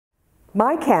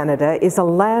My Canada is a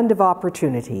land of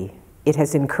opportunity. It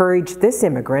has encouraged this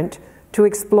immigrant to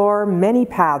explore many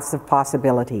paths of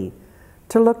possibility,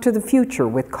 to look to the future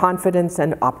with confidence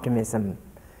and optimism.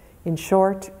 In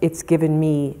short, it's given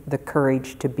me the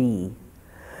courage to be.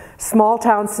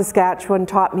 Small-town Saskatchewan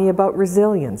taught me about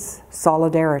resilience,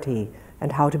 solidarity,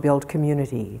 and how to build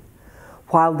community,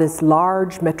 while this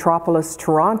large metropolis,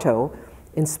 Toronto,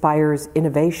 inspires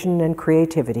innovation and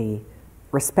creativity,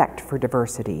 respect for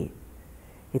diversity.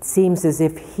 It seems as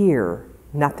if here,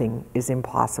 nothing is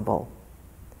impossible.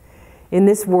 In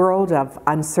this world of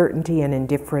uncertainty and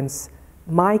indifference,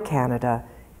 my Canada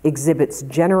exhibits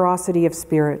generosity of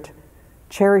spirit,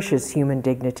 cherishes human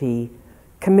dignity,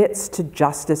 commits to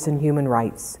justice and human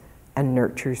rights, and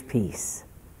nurtures peace.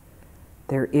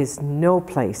 There is no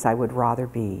place I would rather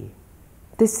be.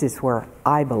 This is where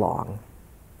I belong.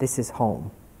 This is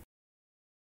home.